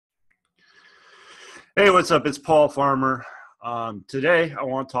Hey, what's up? It's Paul Farmer. Today, I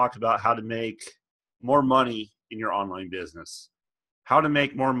want to talk about how to make more money in your online business. How to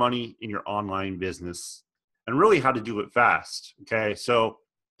make more money in your online business, and really how to do it fast. Okay, so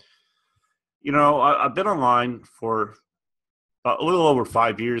I've been online for a little over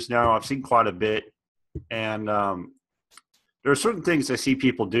 5 years now. I've seen quite a bit, and there are certain things I see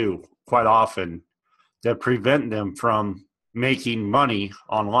people do quite often that prevent them from making money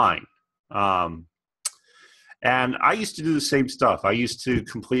online. Um, And I used to do the same stuff. I used to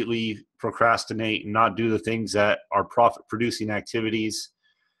completely procrastinate and not do the things that are profit producing activities.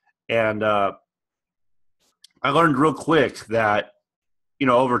 And I learned real quick that,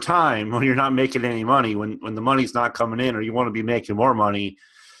 over time, when you're not making any money, when the money's not coming in or you want to be making more money,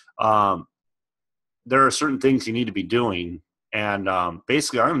 um, there are certain things you need to be doing. And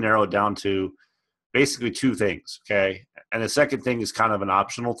basically, I'm going to narrow it down to basically two things. Okay. And the second thing is kind of an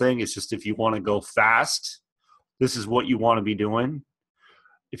optional thing. It's just if you want to go fast, this is what you want to be doing.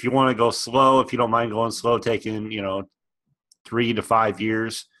 If you want to go slow, if you don't mind going slow, taking 3 to 5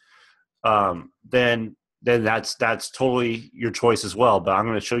 years, then that's totally your choice as well. But I'm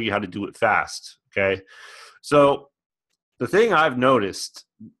going to show you how to do it fast. Okay, so the thing I've noticed,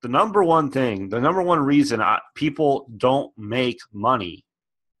 the number one reason people don't make money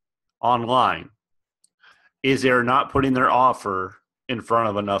online is they're not putting their offer in front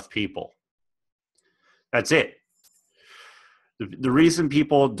of enough people. That's it. The reason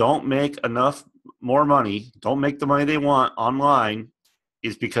people don't make more money, don't make the money they want online,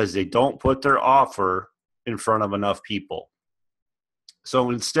 is because they don't put their offer in front of enough people. So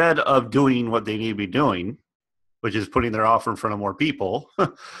instead of doing what they need to be doing, which is putting their offer in front of more people,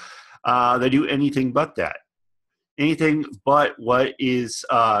 they do anything but that. Anything but what is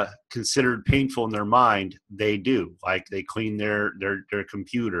considered painful in their mind, they do. Like they clean their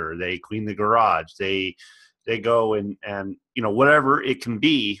computer, they clean the garage, they go and whatever it can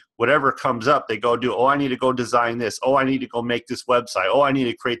be, whatever comes up, they go do. Oh, I need to go design this. Oh, I need to go make this website. Oh, I need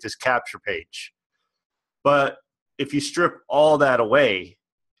to create this capture page. But if you strip all that away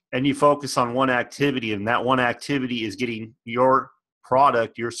and you focus on one activity, and that one activity is getting your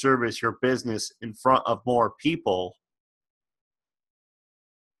product, your service, your business in front of more people,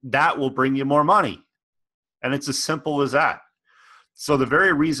 that will bring you more money. And it's as simple as that. So the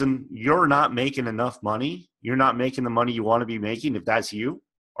very reason you're not making enough money, you're not making the money you want to be making, if that's you,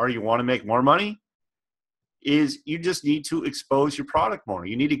 or you want to make more money, is you just need to expose your product more.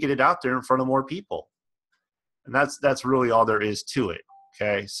 You need to get it out there in front of more people. And that's really all there is to it.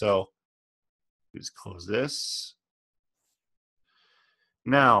 Okay, so just close this.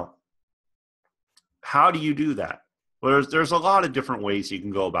 Now, how do you do that? Well, there's a lot of different ways you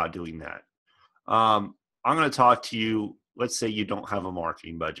can go about doing that. I'm going to talk to you. Let's say you don't have a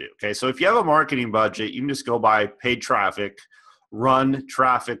marketing budget. Okay, so if you have a marketing budget, you can just go buy paid traffic, run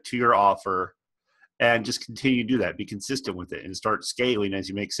traffic to your offer, and just continue to do that. Be consistent with it and start scaling as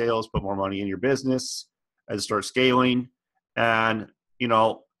you make sales, put more money in your business, and start scaling. And,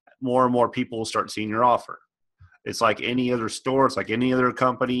 more and more people will start seeing your offer. It's like any other store. It's like any other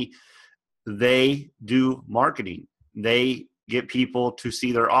company. They do marketing. They get people to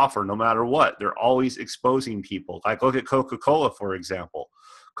see their offer no matter what. They're always exposing people. Like look at Coca-Cola, for example.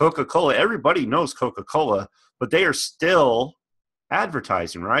 Coca-Cola, everybody knows Coca-Cola, but they are still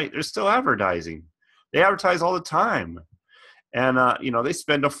advertising, right? They're still advertising. They advertise all the time. And, they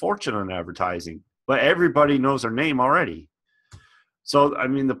spend a fortune on advertising, but everybody knows their name already. So,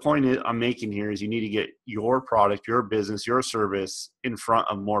 the point I'm making here is you need to get your product, your business, your service in front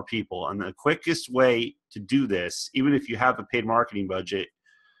of more people. And the quickest way to do this, even if you have a paid marketing budget,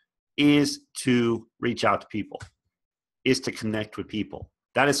 is to reach out to people, is to connect with people.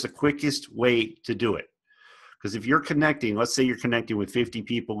 That is the quickest way to do it. Because if you're connecting, let's say you're connecting with 50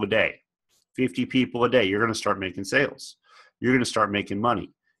 people a day, you're going to start making sales. You're going to start making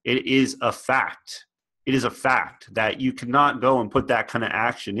money. It is a fact. It is a fact that you cannot go and put that kind of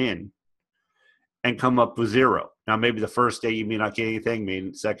action in and come up with zero. Now, maybe the first day you may not get anything,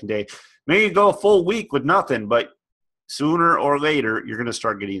 maybe the second day, maybe you go a full week with nothing, but sooner or later, you're going to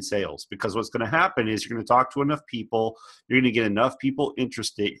start getting sales, because what's going to happen is you're going to talk to enough people, you're going to get enough people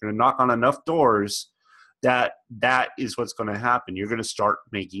interested, you're going to knock on enough doors that is what's going to happen. You're going to start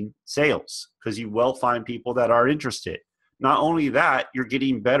making sales because you will find people that are interested. Not only that, you're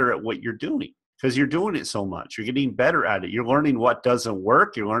getting better at what you're doing. Because you're doing it so much. You're getting better at it. You're learning what doesn't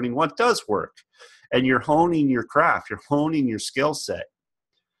work. You're learning what does work. And you're honing your craft. You're honing your skill set.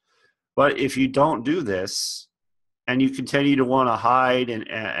 But if you don't do this and you continue to want to hide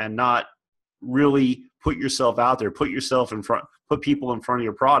and not really put yourself out there, put people in front of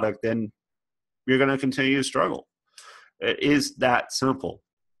your product, then you're going to continue to struggle. It is that simple.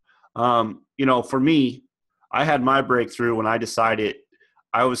 For me, I had my breakthrough when I decided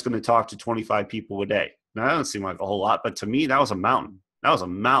I was going to talk to 25 people a day. Now, that doesn't seem like a whole lot, but to me, that was a mountain. That was a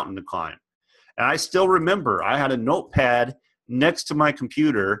mountain to climb. And I still remember I had a notepad next to my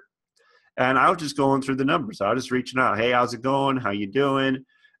computer, and I was just going through the numbers. I was just reaching out. Hey, how's it going? How you doing?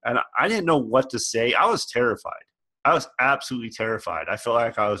 And I didn't know what to say. I was terrified. I was absolutely terrified. I felt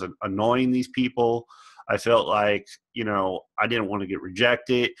like I was annoying these people. I felt like, I didn't want to get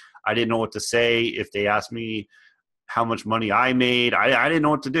rejected. I didn't know what to say if they asked me how much money I made. I didn't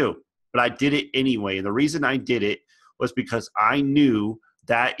know what to do, but I did it anyway. And the reason I did it was because I knew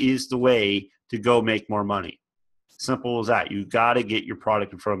that is the way to go make more money. Simple as that. You got to get your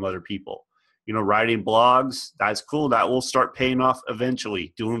product in front of other people. Writing blogs, that's cool. That will start paying off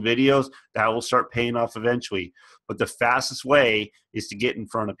eventually. Doing videos, that will start paying off eventually. But the fastest way is to get in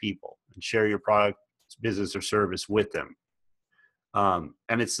front of people and share your product, business, or service with them.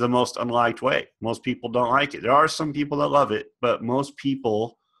 And it's the most unliked way. Most people don't like it. There are some people that love it, but most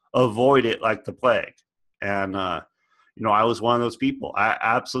people avoid it like the plague. And, I was one of those people. I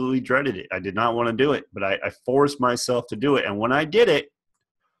absolutely dreaded it. I did not want to do it, but I forced myself to do it. And when I did it,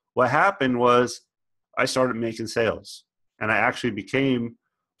 what happened was I started making sales. And I actually became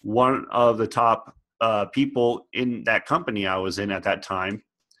one of the top people in that company I was in at that time,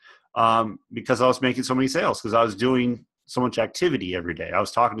 because I was making so many sales, because I was doing so much activity every day. I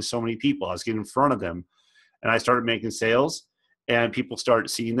was talking to so many people. I was getting in front of them, and I started making sales, and people started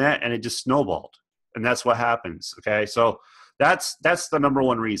seeing that, and it just snowballed. And that's what happens. Okay. So that's the number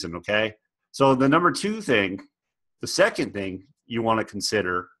one reason. Okay. So the number two thing, the second thing you want to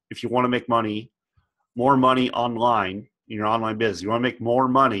consider if you want to make more money online in your online business, you want to make more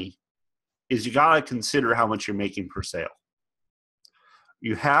money, is you got to consider how much you're making per sale.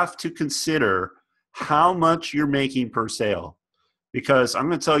 You have to consider how much you're making per sale, because I'm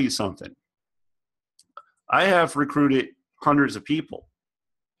going to tell you something. I have recruited hundreds of people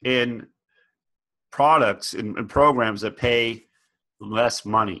in products and programs that pay less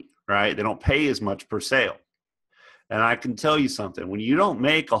money, right? They don't pay as much per sale. And I can tell you something. When you don't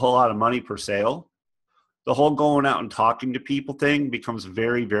make a whole lot of money per sale, the whole going out and talking to people thing becomes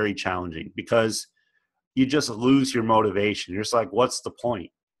very, very challenging, because you just lose your motivation. You're just like, what's the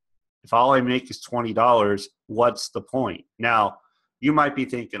point? If all I make is $20, what's the point? Now, you might be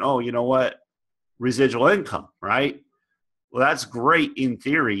thinking, oh, you know what? Residual income, right? Well, that's great in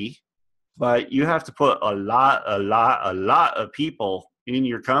theory, but you have to put a lot of people in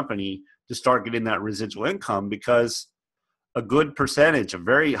your company to start getting that residual income, because a good percentage, a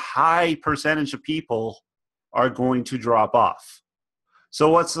very high percentage of people are going to drop off. So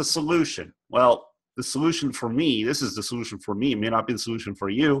what's the solution? Well, the solution for me, this is the solution for me, it may not be the solution for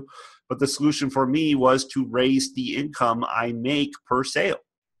you, but the solution for me was to raise the income I make per sale,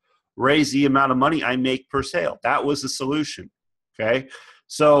 raise the amount of money I make per sale. That was the solution. Okay.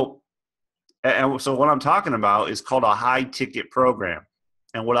 So what I'm talking about is called a high ticket program.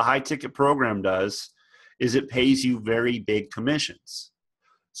 And what a high ticket program does is it pays you very big commissions.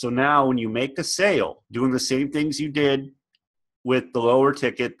 So now when you make a sale, doing the same things you did with the lower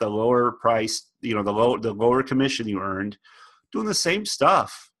ticket, the lower price, the lower commission you earned, doing the same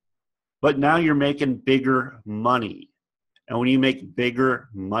stuff, but now you're making bigger money. And when you make bigger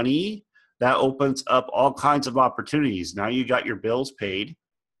money, that opens up all kinds of opportunities. Now you got your bills paid.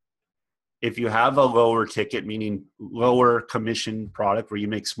 If you have a lower ticket, meaning lower commission product where you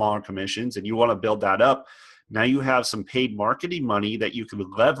make smaller commissions and you want to build that up, now you have some paid marketing money that you can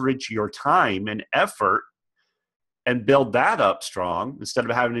leverage your time and effort and build that up strong instead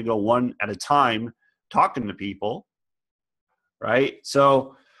of having to go one at a time talking to people, right?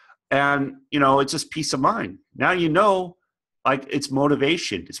 So, and, it's just peace of mind. Now like it's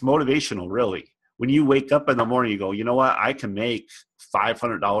motivation. It's motivational, really. When you wake up in the morning, you go, you know what? I can make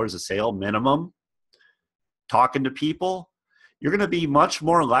 $500 a sale minimum talking to people. You're going to be much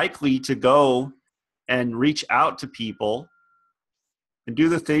more likely to go and reach out to people and do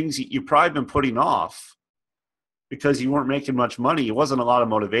the things you've probably been putting off because you weren't making much money. It wasn't a lot of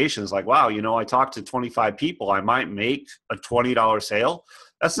motivation. It's like, wow, I talked to 25 people. I might make a $20 sale.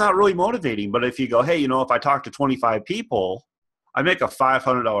 That's not really motivating. But if you go, hey, if I talk to 25 people, I make a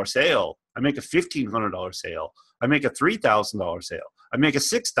 $500 sale. I make a $1,500 sale. I make a $3,000 sale. I make a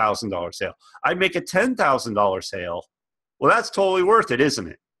 $6,000 sale. I make a $10,000 sale. Well, that's totally worth it, isn't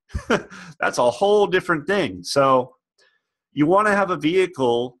it? That's a whole different thing. So you want to have a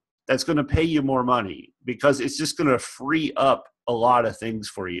vehicle that's going to pay you more money, because it's just going to free up a lot of things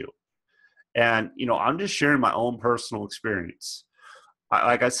for you. And, I'm just sharing my own personal experience.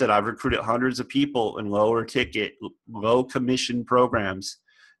 Like I said, I've recruited hundreds of people in lower ticket, low commission programs,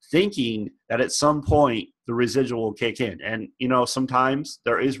 thinking that at some point the residual will kick in. And, sometimes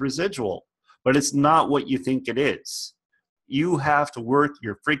there is residual, but it's not what you think it is. You have to work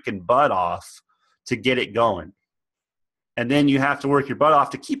your freaking butt off to get it going. And then you have to work your butt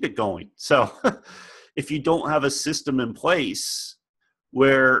off to keep it going. So if you don't have a system in place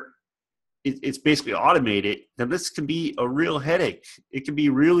where it's basically automated, then this can be a real headache. It can be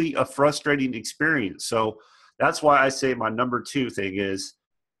really a frustrating experience. So that's why I say my number 2 thing is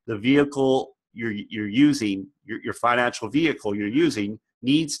the vehicle you're using, your financial vehicle you're using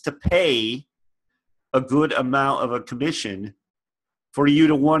needs to pay a good amount of a commission for you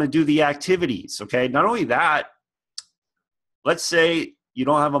to want to do the activities. Okay. Not only that, let's say you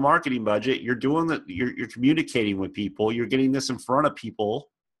don't have a marketing budget. You're you're communicating with people. You're getting this in front of people.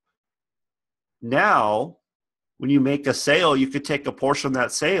 Now, when you make a sale, you could take a portion of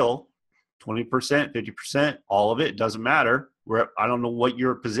that sale, 20%, 50%, all of it, doesn't matter. I don't know what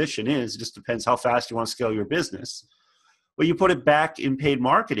your position is. It just depends how fast you want to scale your business. But you put it back in paid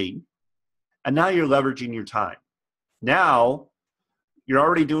marketing, and now you're leveraging your time. Now, you're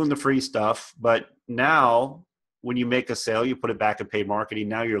already doing the free stuff, but now when you make a sale, you put it back in paid marketing.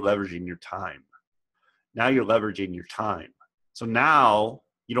 Now you're leveraging your time. So now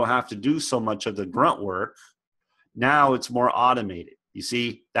you don't have to do so much of the grunt work. Now it's more automated. You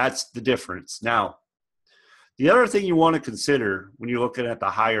see, that's the difference. Now, the other thing you want to consider when you're looking at the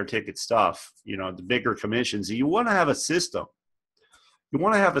higher ticket stuff, the bigger commissions, you want to have a system. You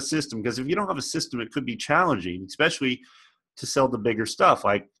want to have a system, because if you don't have a system, it could be challenging, especially to sell the bigger stuff.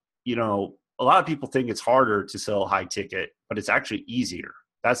 Like, a lot of people think it's harder to sell high ticket, but it's actually easier.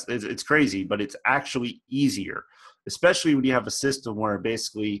 It's crazy, but it's actually easier, especially when you have a system where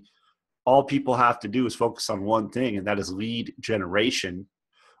basically all people have to do is focus on one thing, and that is lead generation,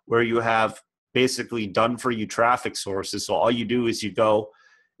 where you have basically done for you traffic sources. So all you do is you go,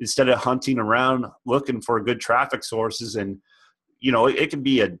 instead of hunting around looking for good traffic sources, and it can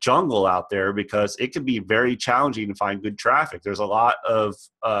be a jungle out there because it can be very challenging to find good traffic. There's a lot of,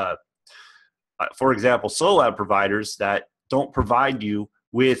 for example, solo ad providers that don't provide you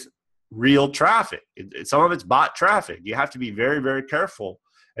with real traffic. Some of it's bot traffic. You have to be very, very careful.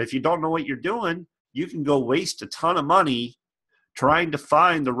 And if you don't know what you're doing, you can go waste a ton of money trying to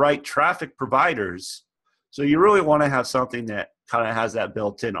find the right traffic providers. So you really want to have something that kind of has that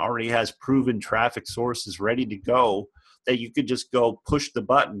built in, already has proven traffic sources ready to go, that you could just go push the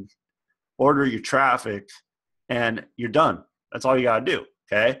button, order your traffic, and you're done. That's all you got to do.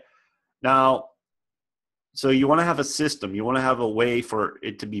 Okay. Now, so you want to have a system. You want to have a way for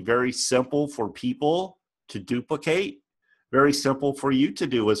it to be very simple for people to duplicate, very simple for you to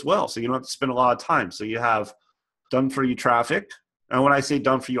do as well. So you don't have to spend a lot of time. So you have done for you traffic. And when I say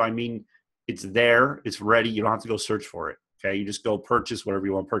done for you, I mean it's there, it's ready. You don't have to go search for it. Okay. You just go purchase whatever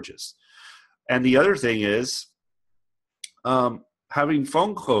you want to purchase. And the other thing is having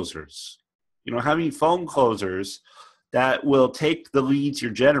phone closers. Having phone closers that will take the leads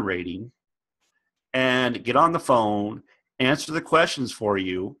you're generating and get on the phone, answer the questions for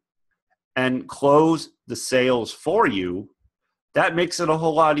you, and close the sales for you. That makes it a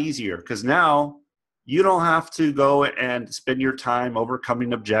whole lot easier, because now you don't have to go and spend your time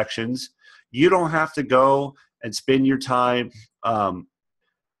overcoming objections. You don't have to go and spend your time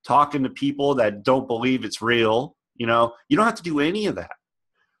talking to people that don't believe it's real. You don't have to do any of that.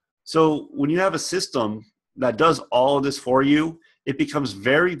 So when you have a system that does all of this for you, it becomes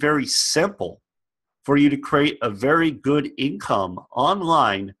very, very simple for you to create a very good income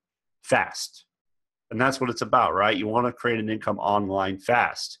online fast. And that's what it's about, right? You want to create an income online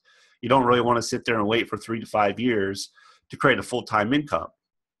fast. You don't really want to sit there and wait for 3 to 5 years to create a full-time income.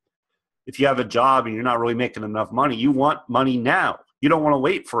 If you have a job and you're not really making enough money, you want money now. You don't want to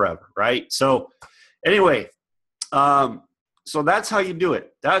wait forever, right? So anyway, so that's how you do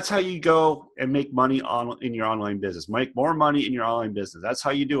it. That's how you go and make money in your online business. Make more money in your online business. That's how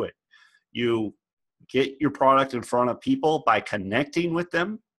you do it. You get your product in front of people by connecting with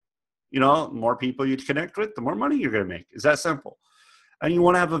them. The more people you connect with, the more money you're going to make. It's that simple. And you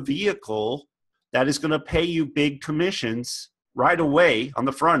want to have a vehicle that is going to pay you big commissions right away on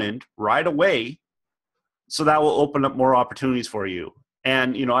the front end, right away. So that will open up more opportunities for you.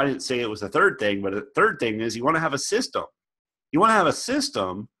 And, I didn't say it was the third thing, but the third thing is you want to have a system. You want to have a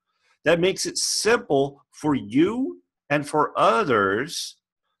system that makes it simple for you and for others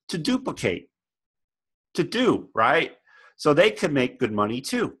to duplicate, to do, right? So they can make good money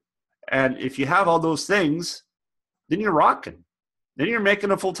too. And if you have all those things, then you're rocking. Then you're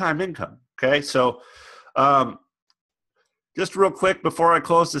making a full-time income. Okay. So just real quick before I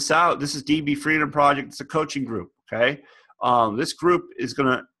close this out, this is DB Freedom Project. It's a coaching group. Okay. This group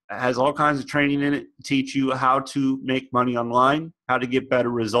has all kinds of training in it, teach you how to make money online, how to get better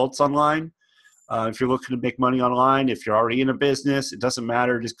results online. If you're looking to make money online, if you're already in a business, it doesn't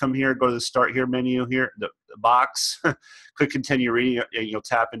matter. Just come here, go to the Start Here menu here, the box, click Continue Reading, and you'll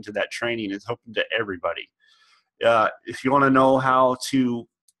tap into that training. It's open to everybody. If you want to know how to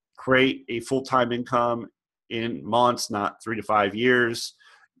create a full-time income in months, not 3 to 5 years,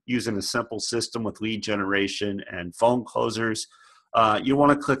 using a simple system with lead generation and phone closers, you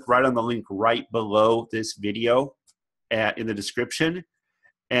want to click right on the link right below this video in the description.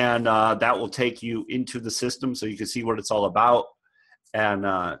 And that will take you into the system so you can see what it's all about.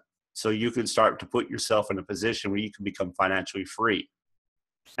 And so you can start to put yourself in a position where you can become financially free.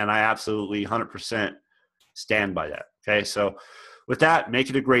 And I absolutely 100% stand by that. Okay, so with that, make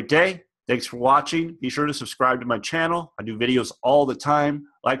it a great day. Thanks for watching. Be sure to subscribe to my channel. I do videos all the time.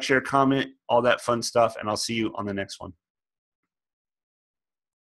 Like, share, comment, all that fun stuff. And I'll see you on the next one.